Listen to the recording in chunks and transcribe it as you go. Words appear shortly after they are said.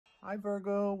Hi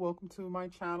Virgo, welcome to my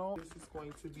channel. This is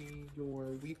going to be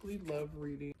your weekly love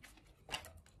reading.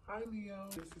 Hi Leo,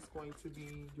 this is going to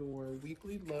be your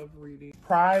weekly love reading.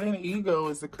 Pride and ego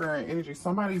is the current energy.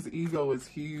 Somebody's ego is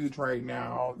huge right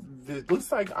now. It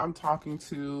looks like I'm talking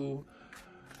to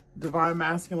divine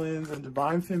masculines and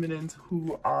divine feminines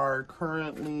who are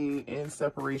currently in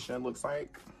separation, it looks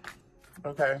like.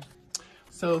 Okay.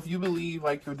 So if you believe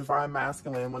like you're divine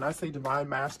masculine, when I say divine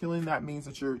masculine, that means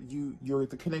that you're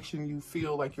the connection you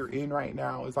feel like you're in right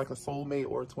now is like a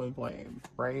soulmate or a twin flame,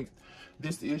 right?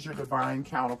 This is your divine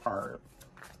counterpart.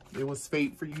 It was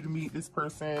fate for you to meet this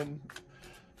person.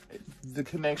 The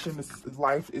connection is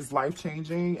life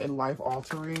changing and life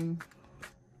altering.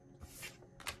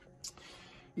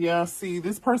 Yeah, see,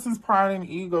 this person's pride and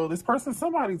ego. This person,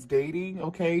 somebody's dating,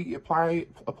 okay? Apply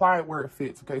it where it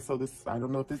fits, okay? So this, I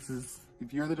don't know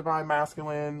if you're the divine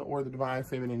masculine or the divine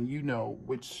feminine, you know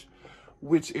which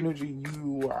energy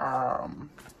you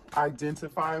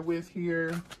identify with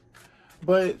here.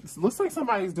 But it looks like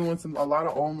somebody's doing a lot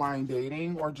of online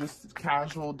dating or just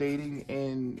casual dating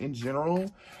in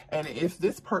general. And if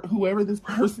whoever this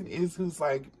person is who's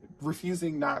like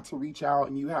refusing not to reach out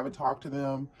and you haven't talked to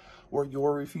them, or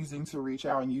you're refusing to reach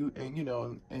out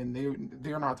and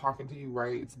they're not talking to you,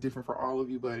 right? It's different for all of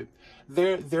you, but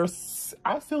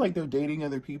I feel like they're dating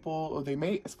other people, or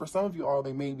for some of you all,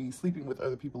 they may be sleeping with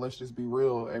other people. Let's just be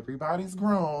real. Everybody's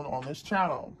grown on this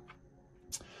channel.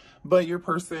 But your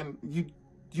person, you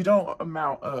don't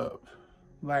amount up.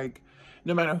 Like,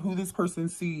 no matter who this person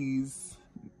sees,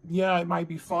 yeah, it might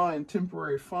be fun,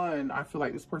 temporary fun. I feel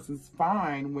like this person's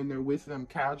fine when they're with them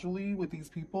casually with these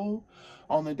people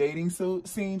on the dating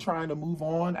scene, trying to move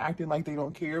on, acting like they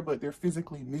don't care, but they're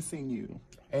physically missing you.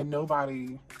 And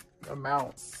nobody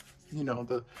amounts,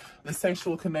 the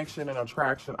sexual connection and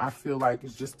attraction, I feel like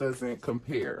it just doesn't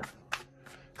compare.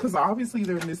 Because obviously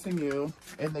they're missing you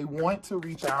and they want to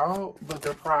reach out, but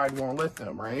their pride won't let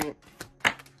them, right?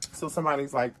 So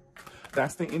somebody's like,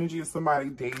 that's the energy of somebody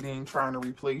dating, trying to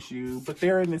replace you. But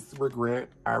they're in this regret.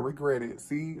 I regret it.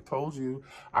 See, I told you.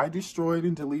 I destroyed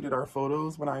and deleted our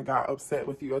photos when I got upset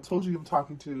with you. I told you I'm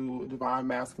talking to a divine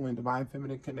masculine, divine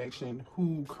feminine connection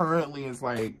who currently is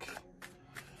like,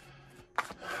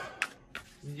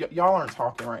 y'all aren't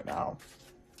talking right now.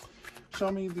 Show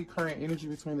me the current energy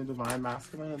between the divine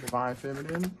masculine and divine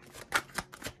feminine.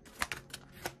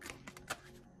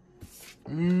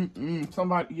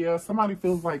 Somebody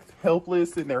feels like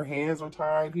helpless and their hands are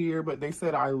tied here, but they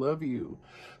said, I love you.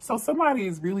 So somebody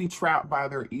is really trapped by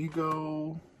their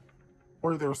ego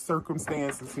or their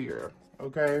circumstances here,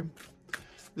 okay?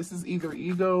 This is either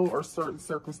ego or certain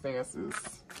circumstances.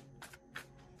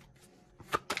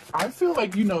 I feel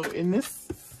like, in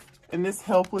this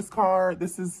helpless card,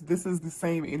 this is the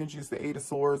same energy as the Eight of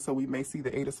Swords. So we may see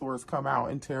the Eight of Swords come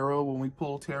out in tarot when we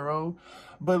pull tarot.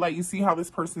 But like, you see how this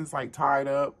person's like tied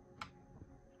up,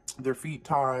 their feet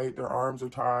tied, their arms are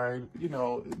tied.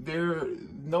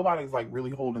 Nobody's like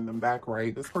really holding them back,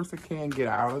 right? This person can get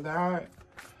out of that.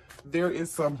 There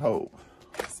is some hope,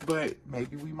 but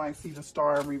maybe we might see the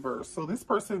star in reverse. So this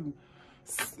person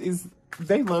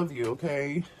they love you,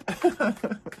 okay?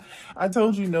 I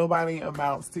told you nobody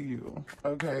amounts to you,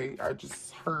 okay? I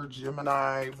just heard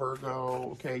Gemini,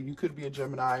 Virgo, okay? You could be a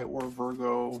Gemini or a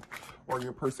Virgo, or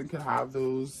your person could have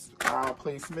those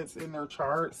placements in their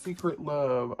chart. Secret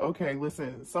love. Okay,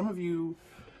 listen, some of you,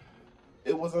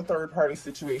 it was a third-party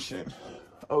situation,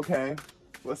 okay?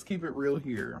 Let's keep it real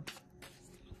here.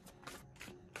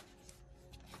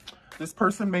 This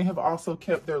person may have also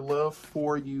kept their love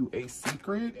for you a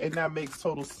secret, and that makes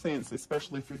total sense,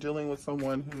 especially if you're dealing with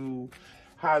someone who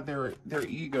had their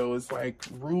ego is like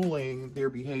ruling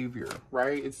their behavior,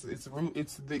 right? It's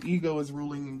the ego is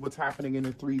ruling what's happening in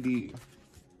the 3D.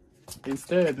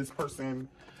 Instead, this person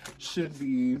should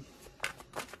be,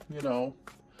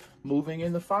 moving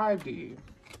in the 5D.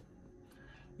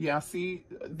 Yeah, see,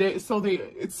 it's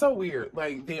so weird.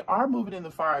 Like, they are moving in the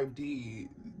 5D.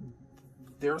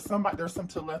 There's some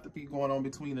telepathy going on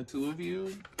between the two of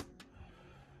you.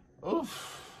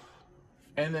 Oof.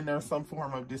 And then there's some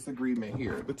form of disagreement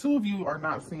here. The two of you are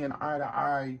not seeing eye to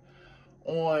eye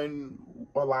on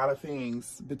a lot of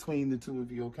things between the two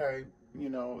of you, okay?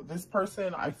 This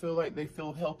person, I feel like they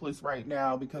feel helpless right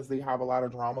now because they have a lot of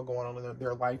drama going on in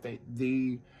their life that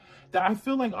I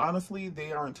feel like, honestly,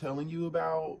 they aren't telling you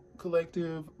about,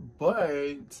 collective,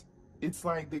 but it's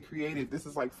like they created, this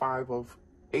is like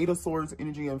Eight of Swords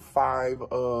energy and Five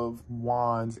of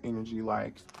Wands energy.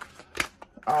 Like,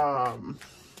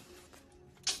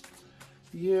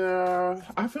 yeah,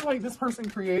 I feel like this person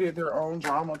created their own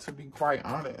drama, to be quite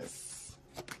honest.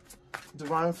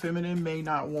 Divine feminine may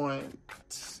not want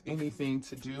anything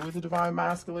to do with the divine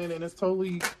masculine, and it's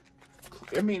totally,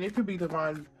 I mean, it could be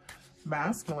divine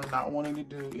masculine not wanting to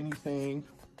do anything.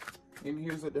 And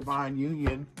here's a divine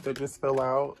union that just fell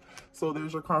out. So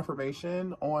there's your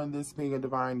confirmation on this being a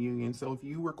divine union. So if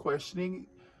you were questioning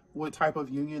what type of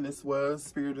union this was,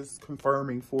 Spirit is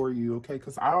confirming for you, okay?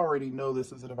 Because I already know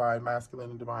this is a divine masculine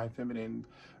and divine feminine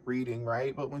reading,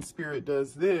 right? But when Spirit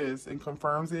does this and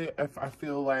confirms it, I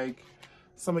feel like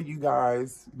some of you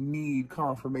guys need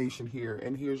confirmation here.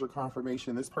 And here's your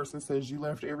confirmation. This person says, you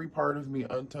left every part of me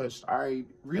untouched. I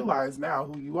realize now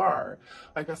who you are.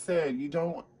 Like I said,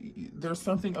 there's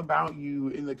something about you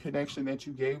in the connection that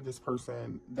you gave this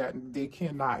person that they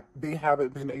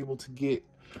haven't been able to get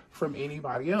from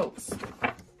anybody else.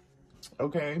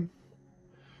 Okay?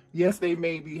 Yes, they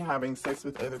may be having sex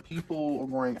with other people or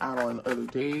going out on other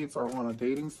dates or on a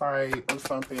dating site or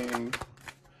something.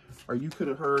 Or you could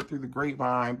have heard through the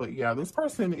grapevine, but yeah, this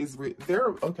person is,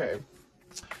 okay.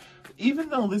 Even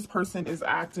though this person is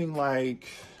acting like,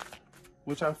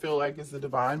 which I feel like is the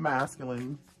divine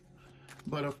masculine,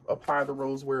 but apply the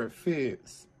roles where it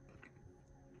fits.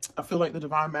 I feel like the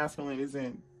divine masculine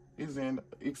isn't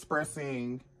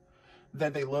expressing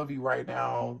that they love you right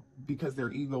now because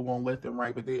their ego won't let them,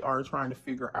 right? But they are trying to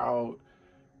figure out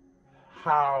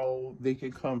how they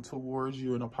can come towards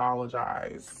you and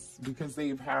apologize because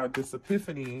they've had this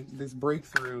epiphany, this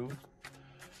breakthrough.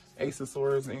 Ace of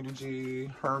Swords energy,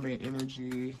 Hermit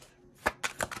energy.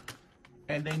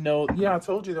 And they know, yeah, I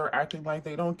told you they're acting like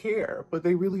they don't care, but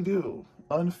they really do.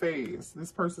 Unfazed.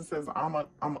 This person says, I'm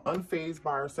unfazed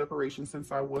by our separation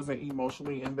since I wasn't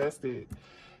emotionally invested.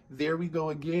 There we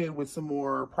go again with some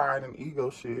more pride and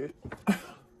ego shit.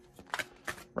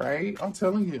 Right? I'm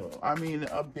telling you. I mean,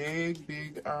 a big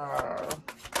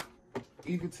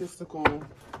egotistical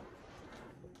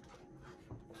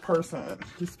person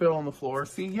just fell on the floor.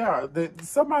 See, yeah,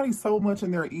 somebody's so much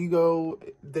in their ego.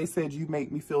 They said, you make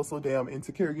me feel so damn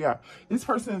insecure. Yeah, this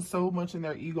person is so much in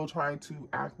their ego trying to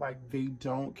act like they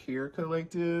don't care,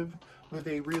 collective, but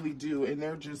they really do, and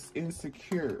they're just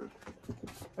insecure.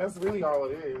 That's really all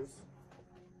it is.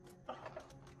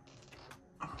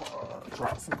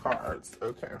 Drop some cards.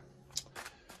 Okay.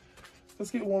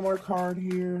 Let's get one more card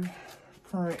here.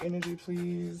 Current energy,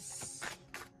 please.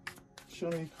 Show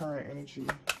me current energy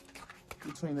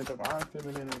between the divine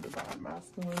feminine and divine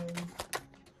masculine.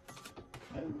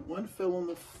 And one fell on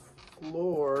the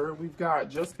floor. We've got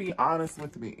just be honest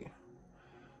with me.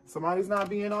 Somebody's not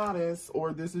being honest,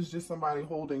 or this is just somebody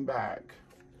holding back.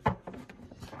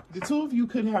 The two of you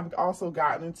could have also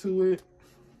gotten into it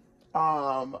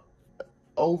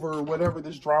over whatever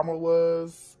this drama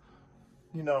was.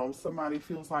 You know, somebody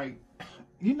feels like,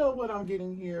 you know what I'm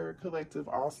getting here, collective,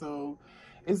 also.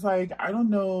 It's like, I don't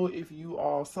know if you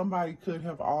all, somebody could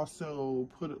have also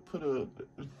put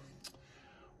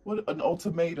an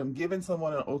ultimatum, given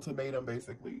someone an ultimatum,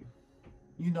 basically.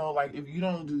 You know, like, if you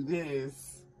don't do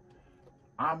this,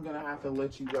 I'm gonna have to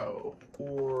let you go.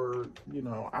 Or, you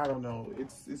know, I don't know.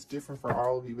 It's different for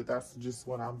all of you, but that's just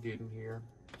what I'm getting here.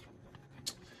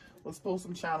 Let's pull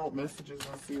some channeled messages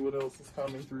and see what else is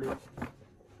coming through.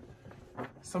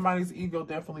 Somebody's ego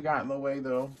definitely got in the way,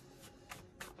 though.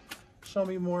 Show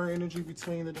me more energy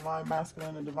between the divine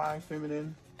masculine and divine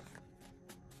feminine.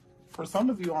 For some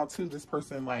of you all, too, this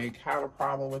person, like, had a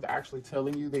problem with actually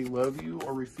telling you they love you,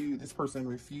 or this person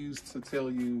refused to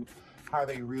tell you how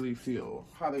they really feel,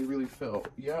 how they really felt.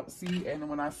 Yep, see, and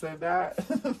when I said that,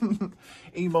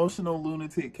 emotional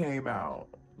lunatic came out.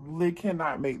 They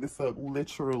cannot make this up,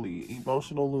 literally.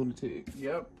 Emotional lunatic.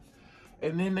 Yep.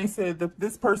 And then they said that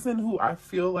this person who I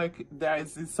feel like that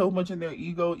is so much in their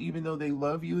ego, even though they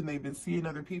love you and they've been seeing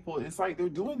other people, it's like they're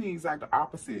doing the exact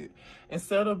opposite.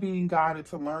 Instead of being guided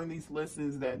to learn these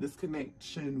lessons that this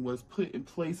connection was put in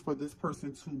place for this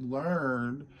person to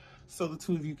learn, so the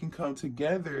two of you can come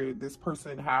together, this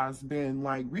person has been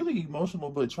like really emotional,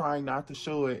 but trying not to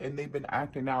show it. And they've been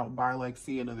acting out by like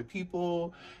seeing other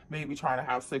people, maybe trying to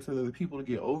have sex with other people to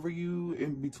get over you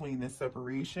in between this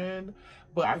separation.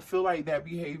 But I feel like that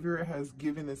behavior has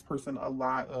given this person a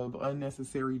lot of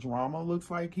unnecessary drama,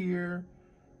 looks like here.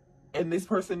 And this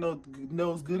person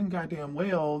knows good and goddamn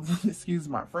well, excuse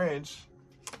my French,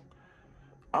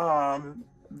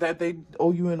 that they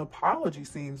owe you an apology,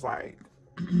 seems like.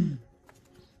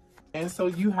 And so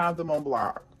you have them on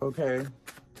block, okay?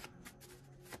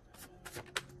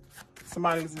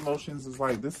 Somebody's emotions is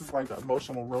like, this is like an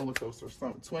emotional roller coaster.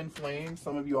 Some twin flame.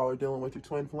 Some of you all are dealing with your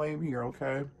twin flame here,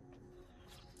 okay?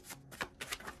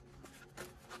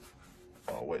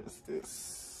 Oh, what is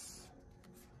this?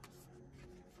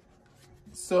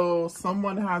 So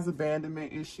someone has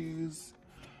abandonment issues.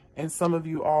 And some of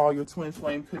you all, your twin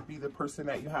flame could be the person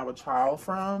that you have a child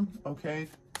from, okay?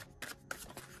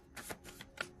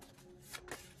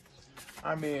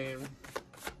 I mean,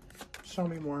 show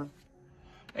me more.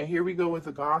 And here we go with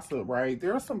the gossip, right?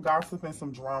 There's some gossip and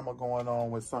some drama going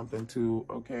on with something too,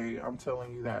 okay? I'm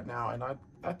telling you that now. And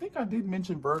I think I did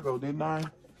mention Virgo, didn't I?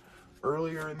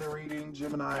 Earlier in the reading,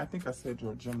 Gemini. I think I said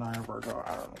you're Gemini or Virgo.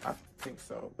 I don't know. I think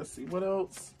so. Let's see. What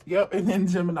else? Yep. And then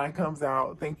Gemini comes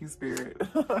out. Thank you, Spirit.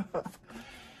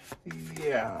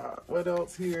 Yeah. What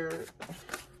else here?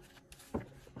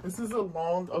 This is a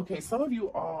long, okay, some of you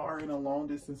all are in a long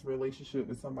distance relationship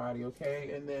with somebody,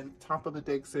 okay? And then top of the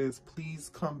deck says,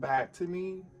 please come back to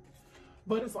me.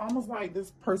 But it's almost like this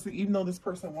person, even though this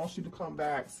person wants you to come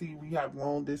back, see, we have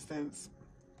long distance.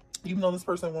 Even though this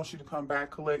person wants you to come back,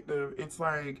 collective, it's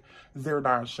like they're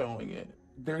not showing it.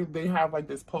 They have like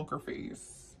this poker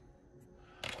face.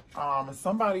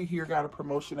 Somebody here got a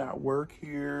promotion at work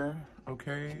here,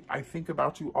 okay? I think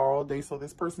about you all day. So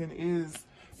this person is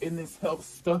in this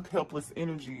stuck, helpless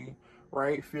energy,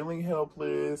 right? Feeling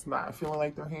helpless, not feeling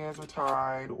like their hands are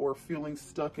tied, or feeling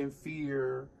stuck in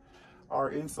fear,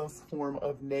 or in some form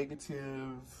of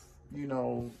negative, you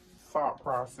know, thought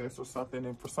process or something.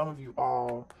 And for some of you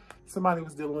all, somebody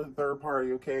was dealing with a third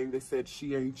party, okay? They said,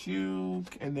 she ain't you.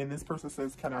 And then this person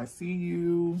says, can I see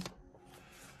you?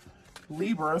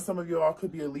 Libra, some of you all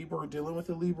could be a Libra or dealing with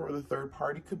a Libra, or the third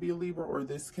party could be a Libra, or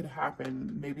this could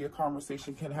happen. Maybe a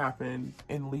conversation can happen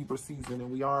in Libra season, and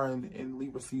we are in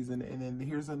Libra season. And then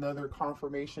here's another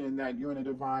confirmation that you're in a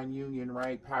divine union,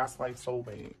 right? Past life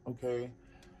soulmate, okay?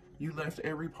 You left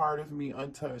every part of me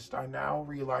untouched. I now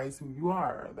realize who you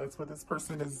are. That's what this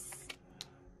person is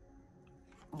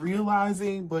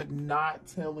realizing, but not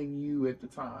telling you at the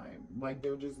time. Like,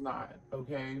 they're just not,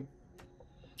 okay?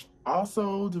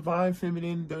 Also, divine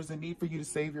feminine, there's a need for you to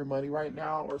save your money right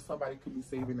now, or somebody could be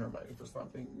saving their money for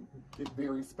something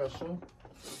very special.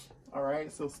 All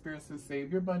right, so Spirit says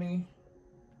save your money.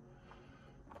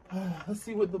 Let's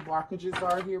see what the blockages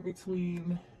are here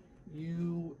between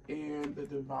you and the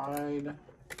divine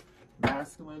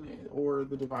masculine or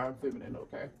the divine feminine,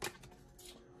 okay?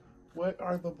 What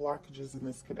are the blockages in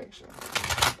this connection?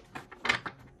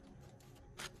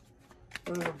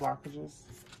 What are the blockages?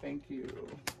 Thank you.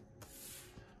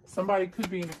 Somebody could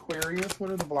be an Aquarius.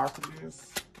 What are the blockages?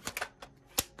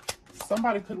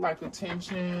 Somebody could like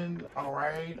attention, all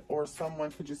right? Or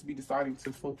someone could just be deciding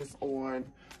to focus on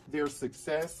their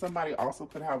success. Somebody also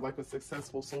could have like a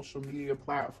successful social media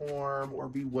platform, or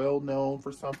be well known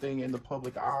for something in the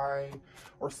public eye,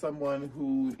 or someone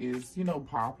who is, you know,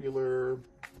 popular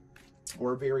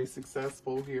or very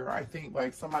successful here. I think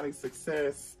like somebody's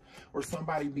success or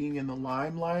somebody being in the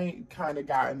limelight kind of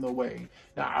got in the way.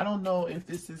 Now, I don't know if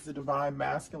this is the divine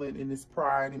masculine in this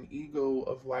pride and ego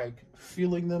of like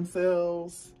feeling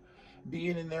themselves,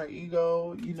 being in their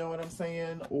ego, you know what I'm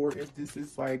saying? Or if this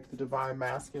is like the divine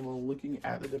masculine looking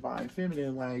at the divine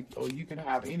feminine, like, oh, you can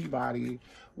have anybody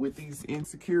with these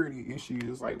insecurity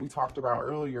issues like we talked about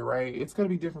earlier, right? It's going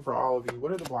to be different for all of you.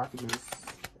 What are the blockages?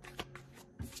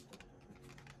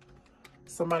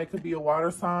 Somebody could be a water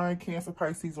sign, Cancer,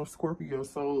 Pisces, or Scorpio.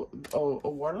 So a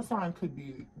water sign could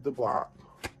be the block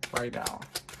right now.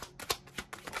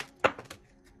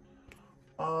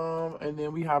 And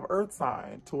then we have earth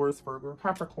sign, Taurus, Virgo,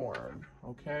 Capricorn.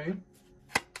 Okay.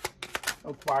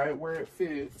 Apply it where it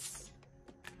fits.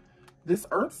 This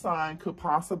earth sign could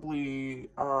possibly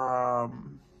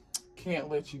can't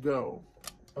let you go.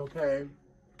 Okay.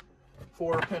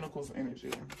 Four of Pentacles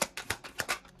energy.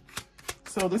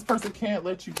 So this person can't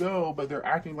let you go, but they're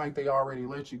acting like they already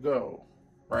let you go,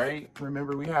 right?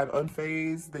 Remember, we had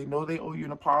unfazed. They know they owe you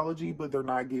an apology, but they're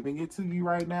not giving it to you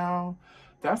right now.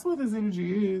 That's what this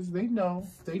energy is. They know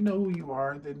who you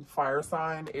are. Then fire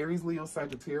sign, Aries, Leo,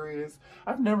 Sagittarius.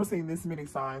 I've never seen this many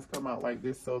signs come out like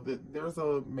this. So there's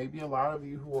maybe a lot of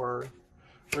you who are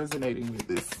resonating with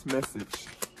this message.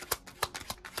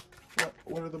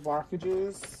 What are the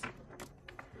blockages?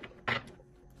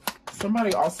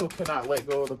 Somebody also cannot let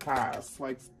go of the past.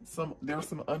 Like there's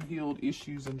some unhealed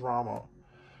issues and drama.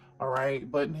 All right,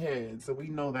 button heads. So we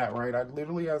know that, right? I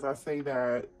literally, as I say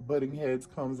that, butting heads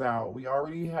comes out. We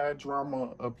already had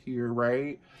drama up here,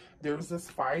 right? There's this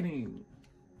fighting.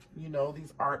 You know,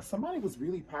 somebody was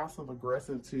really passive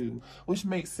aggressive too, which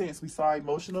makes sense. We saw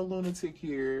emotional lunatic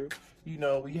here. You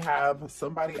know, we have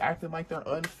somebody acting like they're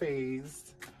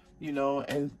unfazed. You know,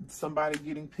 and somebody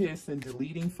getting pissed and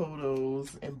deleting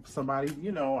photos, and somebody,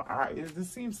 you know, it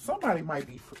seems somebody might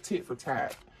be tit for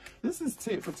tat. This is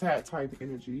tit for tat type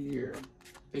energy here.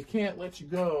 They can't let you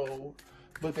go,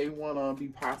 but they want to be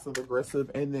passive aggressive.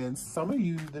 And then some of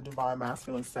you, the divine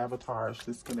masculine, sabotage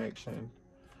this connection.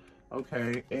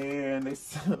 Okay, and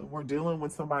we're dealing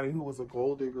with somebody who was a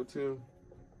gold digger too,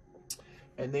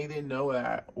 and they didn't know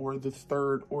that, or this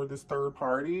third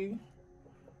party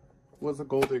was a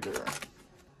gold digger.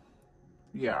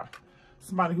 Yeah,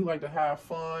 somebody who liked to have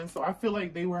fun. So I feel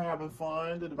like they were having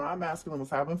fun. The divine masculine was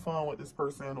having fun with this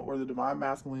person, or the divine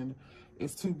masculine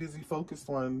is too busy focused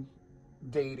on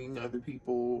dating other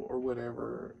people or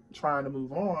whatever, trying to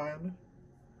move on.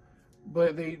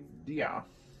 But they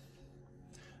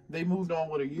moved on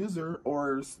with a user,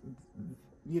 or,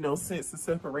 you know, since the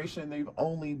separation, they've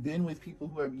only been with people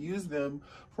who have used them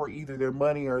for either their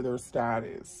money or their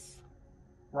status,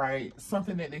 right?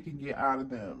 Something that they can get out of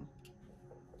them,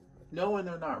 knowing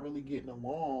they're not really getting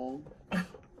along.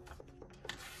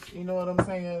 You know what I'm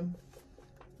saying?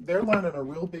 They're learning a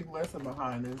real big lesson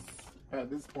behind this at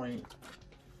this point.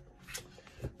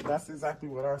 That's exactly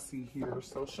what I see here.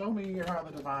 So show me here how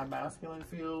the divine masculine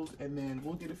feels, and then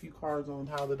we'll get a few cards on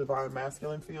how the divine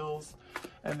masculine feels,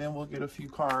 and then we'll get a few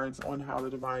cards on how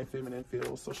the divine feminine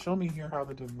feels. So show me here how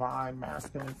the divine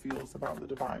masculine feels about the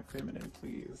divine feminine,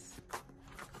 please.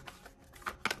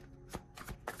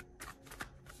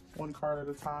 One card at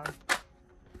a time.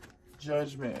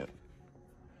 Judgment.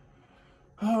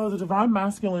 Oh, the divine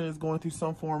masculine is going through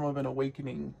some form of an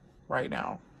awakening right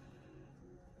now.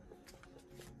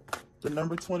 The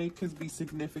number 20 could be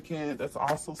significant. That's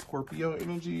also Scorpio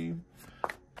energy.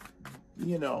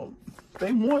 You know,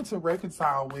 they want to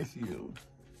reconcile with you.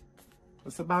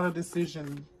 It's about a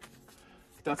decision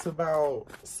that's about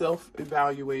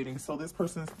self-evaluating. So this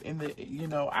person's in the, you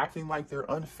know, acting like they're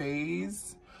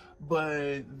unfazed,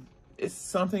 but it's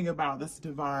something about this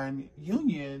divine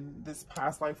union, this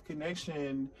past life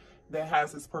connection, that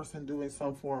has this person doing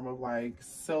some form of like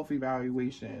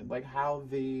self-evaluation, like how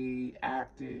they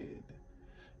acted,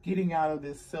 getting out of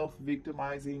this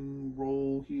self-victimizing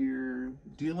role here,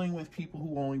 dealing with people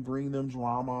who only bring them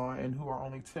drama and who are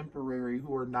only temporary,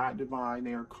 who are not divine,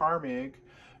 they are karmic,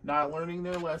 not learning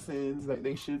their lessons that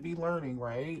they should be learning,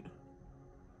 right?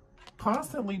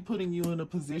 Constantly putting you in a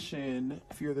position,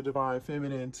 if you're the divine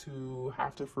feminine, to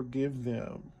have to forgive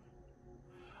them.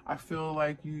 I feel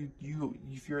like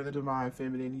if you're the divine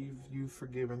feminine, you've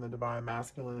forgiven the divine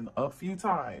masculine a few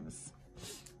times,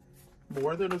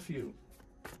 more than a few.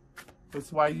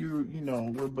 That's why you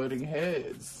know, we're butting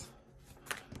heads.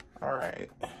 All right.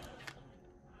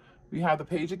 We have the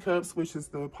Page of Cups, which is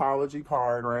the apology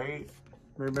card, right?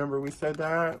 Remember we said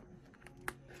that?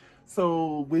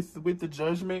 So with the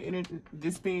judgment energy,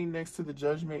 this being next to the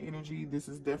judgment energy, this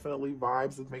is definitely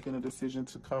vibes of making a decision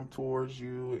to come towards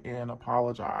you and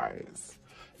apologize.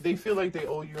 They feel like they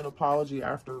owe you an apology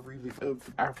after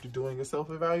doing a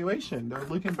self-evaluation. They're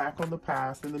looking back on the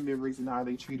past and the memories and how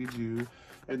they treated you,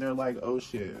 and they're like, oh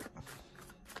shit.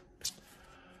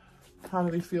 How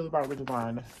do they feel about the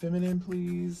divine feminine,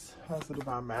 please? How's the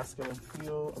divine masculine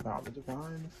feel about the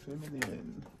divine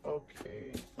feminine?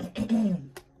 Okay.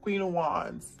 Queen of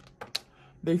Wands.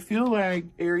 They feel like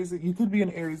Aries, you could be an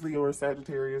Aries, Leo, or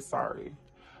Sagittarius, sorry.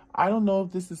 I don't know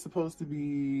if this is supposed to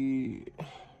be,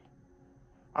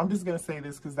 I'm just going to say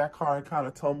this because that card kind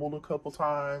of tumbled a couple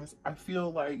times. I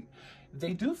feel like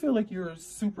they do feel like you're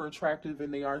super attractive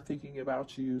and they are thinking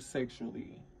about you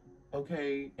sexually.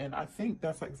 Okay, and I think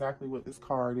that's exactly what this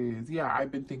card is. Yeah, I've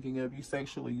been thinking of you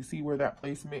sexually. You see where that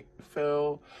placement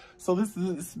fell? So this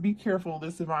is, be careful.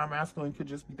 This divine masculine could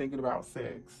just be thinking about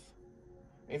sex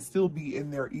and still be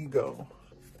in their ego.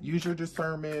 Use your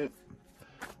discernment.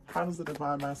 How does the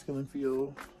divine masculine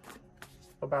feel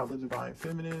about the divine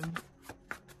feminine?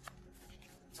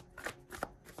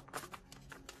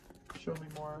 Show me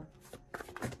more.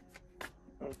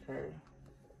 Okay.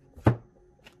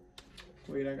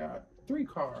 Wait, I got 3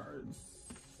 cards.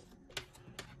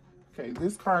 Okay,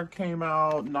 this card came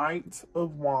out, Knight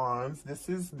of Wands. This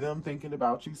is them thinking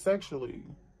about you sexually.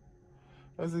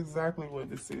 That's exactly what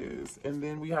this is. And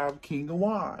then we have King of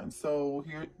Wands. So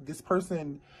here, this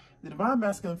person, the divine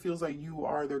masculine feels like you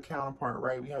are their counterpart,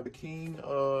 right? We have the King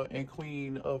and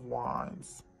Queen of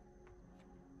Wands.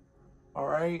 All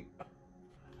right.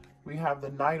 We have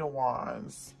the Knight of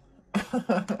Wands.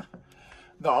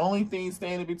 The only thing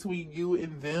standing between you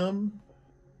and them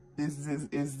is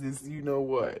this, you know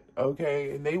what,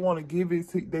 okay? And they want to give it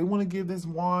to, they want to give this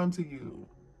wand to you.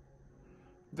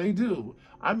 They do.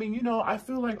 I mean, you know, I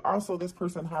feel like also this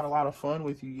person had a lot of fun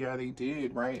with you. Yeah, they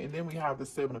did, right? And then we have the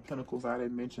 7 of Pentacles. I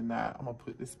didn't mention that. I'm gonna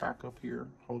put this back up here.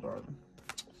 Hold on.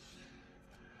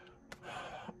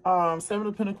 Seven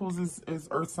of Pentacles is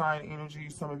Earth sign energy.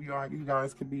 Some of you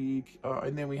guys could be,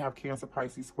 and then we have Cancer,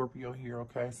 Pisces, Scorpio here.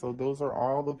 Okay, so those are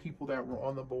all the people that were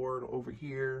on the board over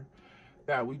here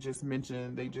that we just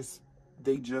mentioned. They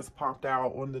just popped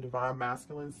out on the Divine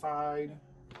Masculine side.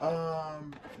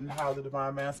 And how the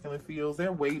Divine Masculine feels.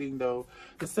 They're waiting though.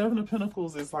 The Seven of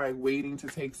Pentacles is like waiting to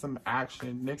take some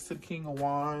action. Next to the King of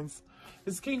Wands,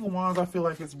 this King of Wands, I feel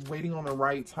like it's waiting on the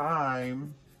right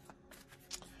time,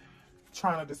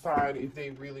 trying to decide if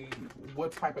they really,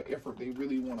 what type of effort they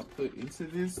really want to put into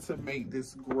this to make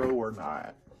this grow or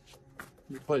not.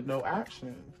 But no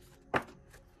action.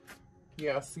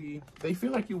 Yeah, see, they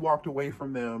feel like you walked away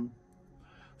from them.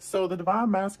 So the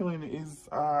Divine Masculine is,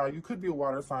 you could be a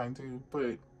water sign too,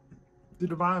 but the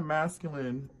Divine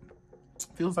Masculine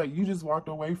feels like you just walked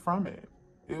away from it.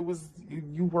 It was,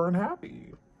 you weren't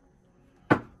happy.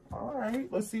 All right,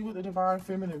 let's see what the Divine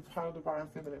Feminine, how the Divine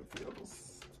Feminine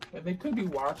feels. And they could be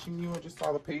watching you. I just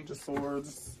saw the Page of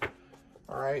Swords.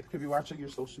 All right, could be watching your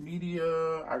social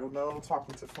media. I don't know,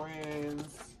 talking to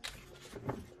friends.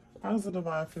 How does the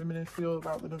Divine Feminine feel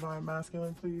about the Divine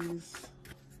Masculine, please?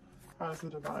 How does the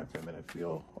Divine Feminine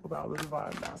feel about the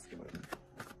Divine Masculine?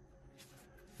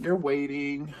 You're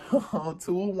waiting.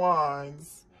 Two of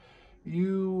Wands.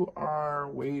 You are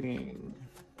waiting.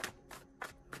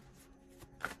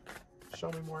 Show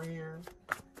me more here.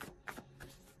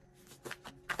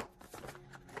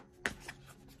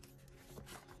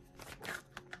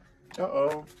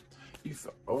 Uh-oh.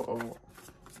 Uh-oh.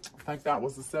 I think that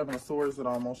was the Seven of Swords that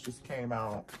almost just came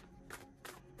out.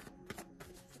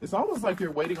 It's almost like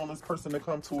you're waiting on this person to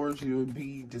come towards you and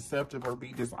be deceptive or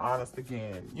be dishonest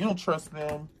again. You don't trust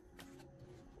them.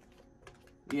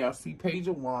 Yeah, see, Page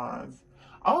of Wands.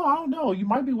 Oh, I don't know. You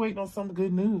might be waiting on some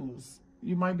good news.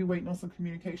 You might be waiting on some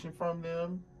communication from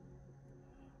them.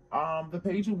 The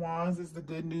Page of Wands is the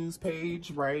good news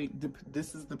page, right?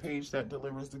 This is the page that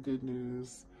delivers the good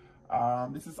news.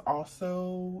 This is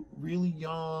also really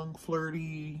young,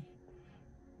 flirty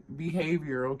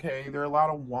behavior, okay? There are a lot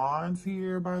of wands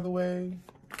here, by the way.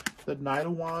 The Knight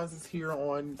of Wands is here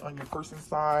on your person's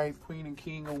side. Queen and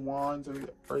King of Wands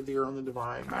are there on the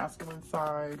Divine Masculine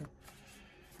side.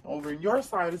 Over in your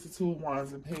side is the Two of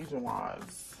Wands and Page of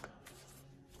Wands.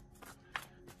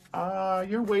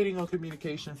 You're waiting on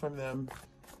communication from them.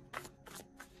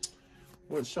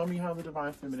 Well, show me how the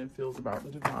Divine Feminine feels about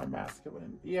the Divine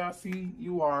Masculine. Yeah, see,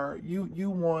 you want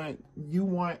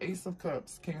Ace of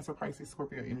Cups, Cancer, Pisces,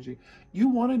 Scorpio energy. You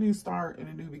want a new start and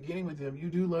a new beginning with them. You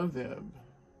do love them.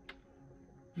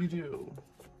 You do.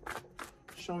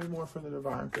 Show me more for the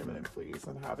Divine Feminine, please,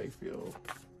 and how they feel.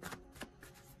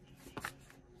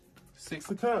 Six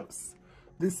of Cups.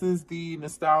 This is the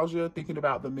nostalgia, thinking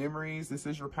about the memories. This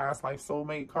is your past life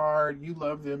soulmate card. You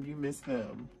love them. You miss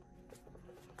them.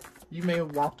 You may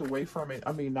have walked away from it.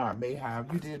 I mean, not may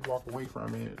have. You did walk away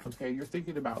from it. Okay, you're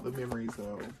thinking about the memories,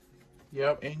 though.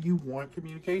 Yep, and you want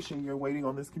communication. You're waiting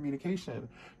on this communication.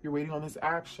 You're waiting on this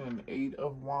action. Eight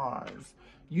of Wands.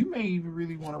 You may even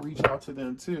really want to reach out to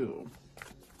them, too.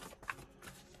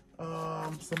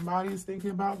 Somebody is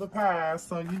thinking about the past.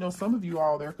 So, you know, some of you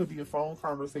all, there could be a phone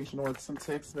conversation or some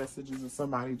text messages and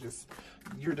somebody just,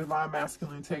 your Divine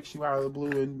Masculine texts you out of the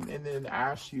blue and then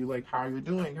asks you, like, how you're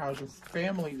doing. How's your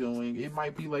family doing? It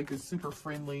might be, like, a super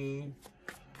friendly,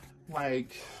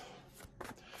 like,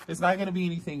 it's not going to be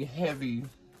anything heavy.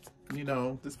 You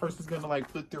know, this person's going to,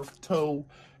 like, put their toe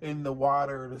in the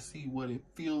water to see what it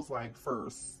feels like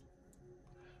first.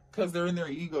 Because they're in their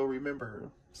ego,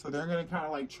 remember. So they're going to kind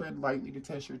of like tread lightly to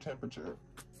test your temperature.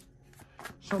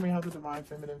 Show me how the Divine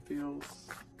Feminine feels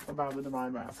about the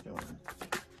Divine Masculine.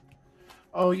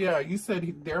 Oh yeah, you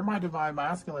said they're my Divine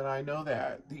Masculine. I know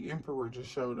that. The Emperor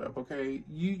just showed up, okay?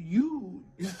 You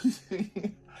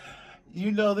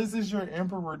you know this is your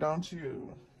Emperor, don't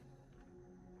you?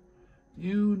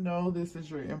 You know this is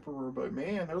your Emperor, but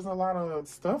man, there's a lot of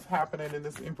stuff happening in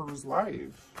this Emperor's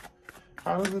life.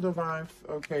 How does the Divine...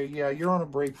 Okay, yeah, you're on a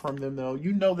break from them, though.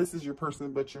 You know this is your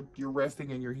person, but you're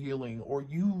resting and you're healing. Or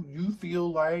you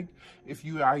feel like, if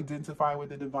you identify with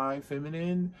the Divine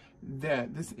Feminine,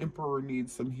 that this Emperor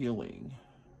needs some healing.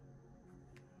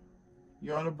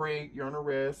 You're on a break. You're on a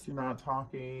rest. You're not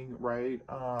talking, right?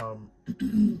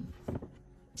 And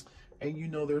you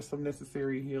know there's some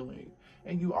necessary healing.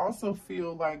 And you also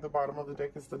feel like the bottom of the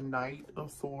deck is the Knight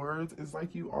of Swords. It's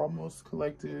like you almost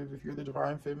collective, if you're the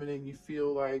Divine Feminine, you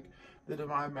feel like the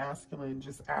Divine Masculine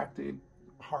just acted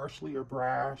harshly or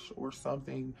brash or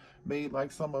something, made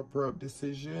like some abrupt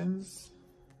decisions.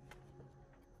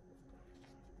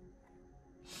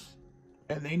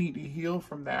 And they need to heal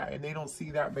from that. And they don't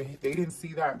see that, they didn't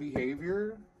see that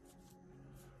behavior.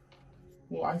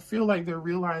 Well, I feel like they're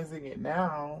realizing it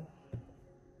now,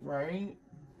 right?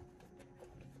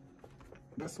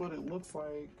 That's what it looks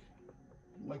like.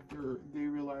 Like they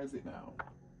realize it now.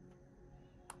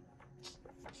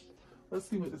 Let's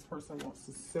see what this person wants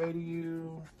to say to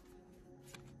you.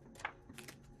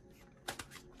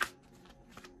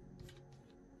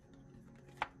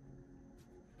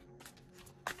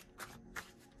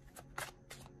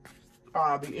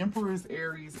 The Emperor is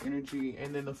Aries energy,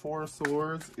 and then the Four of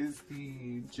Swords is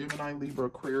the Gemini, Libra,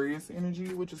 Aquarius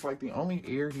energy, which is like the only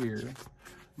air here,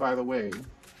 by the way.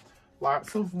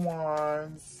 Lots of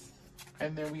Wands,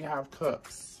 and then we have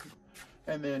Cups,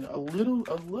 and then a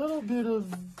little bit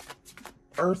of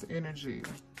Earth energy.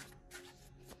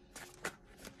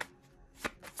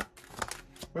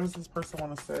 What does this person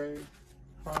want to say?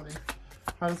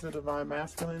 How does the Divine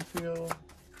Masculine feel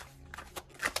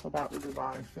about the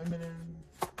Divine Feminine?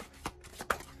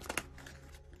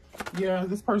 Yeah,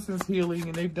 this person's healing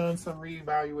and they've done some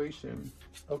reevaluation.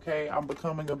 Okay, I'm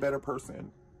becoming a better person.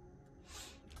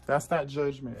 That's that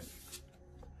Judgment.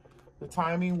 The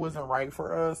timing wasn't right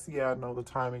for us. Yeah, no, the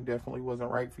timing definitely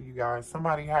wasn't right for you guys.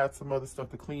 Somebody had some other stuff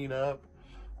to clean up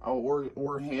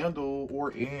or handle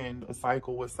or end a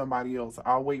cycle with somebody else.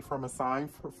 I'll wait from a sign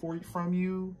from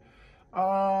you.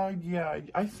 Yeah,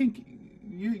 I think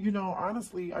you know,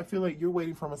 honestly, I feel like you're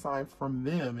waiting from a sign from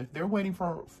them. If they're waiting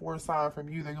for a sign from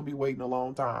you, they're gonna be waiting a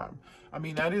long time. I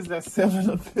mean, that is that Seven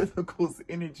of Pentacles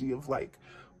energy of like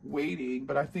waiting,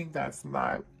 but I think that's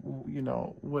not, you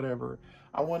know, whatever.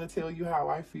 I want to tell you how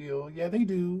I feel. Yeah, they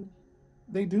do.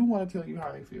 They do want to tell you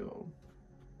how they feel.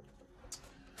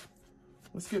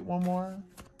 Let's get one more.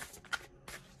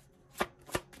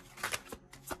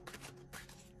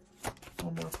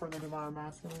 One more for the Divine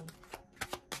Masculine.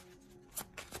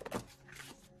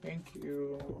 Thank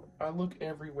you. I look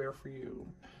everywhere for you.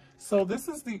 So this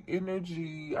is the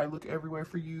energy. I look everywhere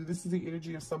for you. This is the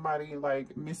energy of somebody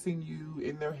like missing you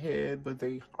in their head, but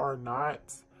they are not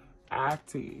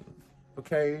acting.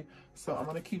 Okay. So I'm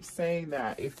going to keep saying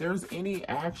that if there's any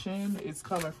action, it's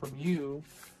coming from you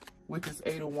with this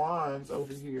Eight of Wands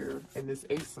over here and this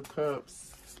Ace of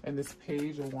Cups and this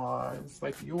Page of Wands.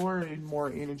 Like you're in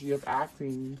more energy of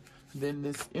acting than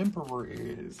this Emperor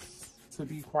is, to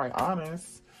be quite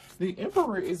honest. The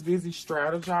Emperor is busy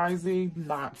strategizing,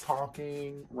 not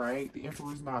talking, right? The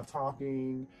Emperor's not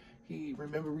talking.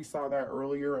 Remember we saw that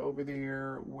earlier over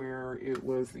there where it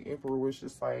was the Emperor was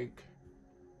just like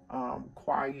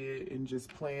quiet and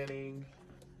just planning.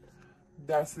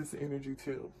 That's this energy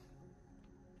too.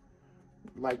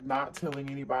 Like not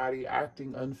telling anybody,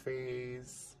 acting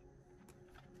unfazed.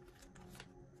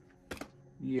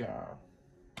 Yeah.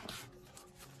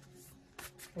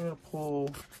 I'm gonna pull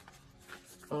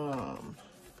a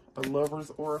Lover's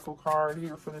Oracle card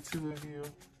here for the two of you.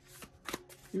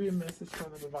 Give me a message for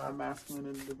the Divine Masculine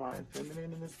and the Divine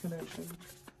Feminine in this connection.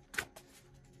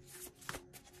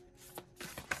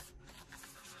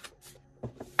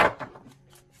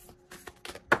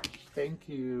 Thank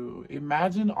you.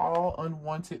 Imagine all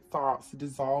unwanted thoughts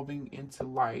dissolving into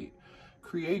light.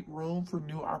 Create room for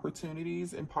new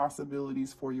opportunities and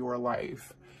possibilities for your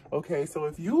life. Okay, so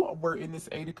if you were in this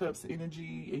Eight of Cups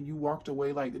energy and you walked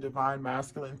away like the Divine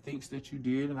Masculine thinks that you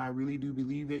did, and I really do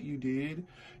believe that you did,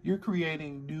 you're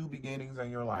creating new beginnings in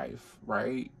your life,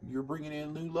 right? You're bringing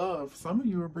in new love. Some of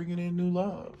you are bringing in new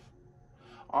love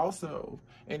also,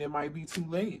 and it might be too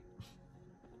late,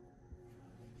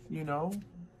 you know,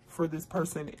 for this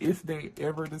person if they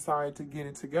ever decide to get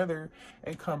it together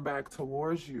and come back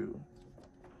towards you.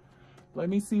 Let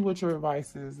me see what your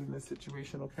advice is in this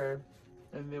situation, okay?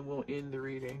 And then we'll end the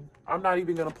reading. I'm not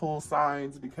even going to pull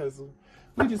signs because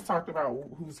we just talked about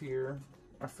who's here.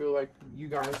 I feel like you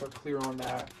guys are clear on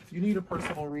that. If you need a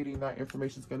personal reading, that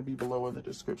information is going to be below in the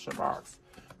description box.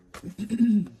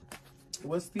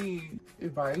 What's the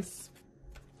advice?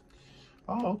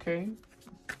 Oh, okay.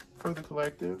 For the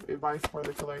collective. Advice for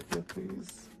the collective,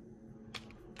 please.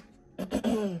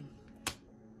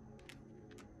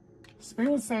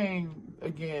 Spirit's saying,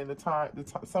 again,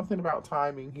 something about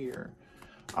timing here.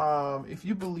 If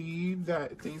you believe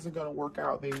that things are going to work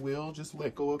out, they will. Just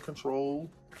let go of control,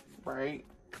 right?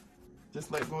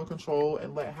 Just let go of control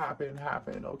and let happen,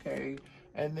 okay?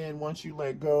 And then once you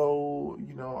let go,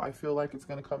 you know, I feel like it's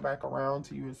going to come back around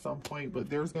to you at some point, but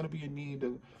there's going to be a need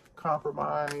to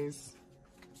compromise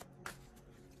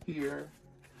here.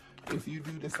 If you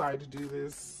do decide to do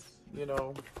this, you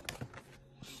know,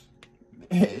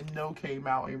 and no came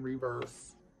out in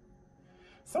reverse.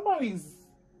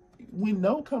 When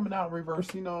no coming out in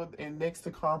reverse, you know, and next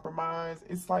to compromise,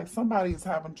 it's like somebody is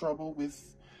having trouble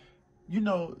with, you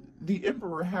know, the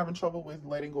Emperor having trouble with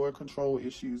letting go of control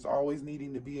issues, always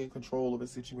needing to be in control of a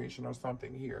situation or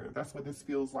something here. That's what this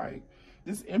feels like.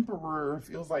 This Emperor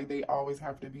feels like they always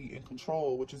have to be in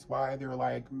control, which is why they're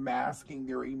like masking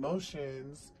their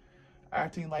emotions,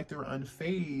 acting like they're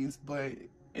unfazed, but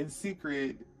in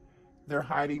secret, they're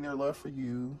hiding their love for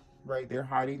you, right? They're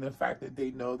hiding the fact that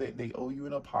they know that they owe you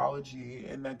an apology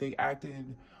and that they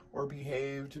acted or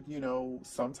behaved, you know,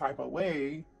 some type of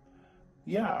way.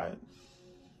 Yeah.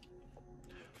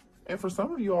 And for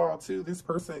some of you all too, this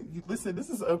person, listen, this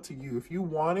is up to you. If you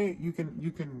want it, you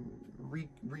can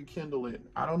rekindle it.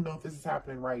 I don't know if this is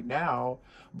happening right now,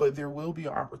 but there will be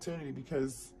an opportunity,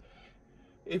 because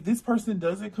if this person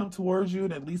doesn't come towards you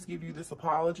and at least give you this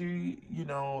apology, you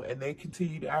know, and they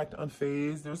continue to act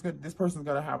unfazed, this person's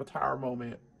gonna have a tower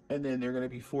moment, and then they're gonna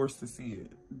be forced to see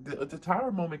it. The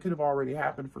tower moment could have already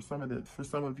happened for some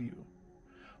of you,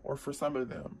 or for some of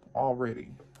them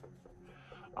already.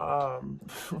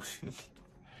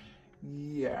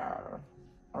 Yeah.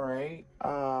 All right.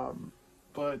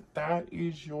 But that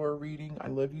is your reading. I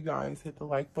love you guys. Hit the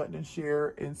like button and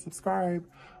share and subscribe.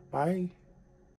 Bye.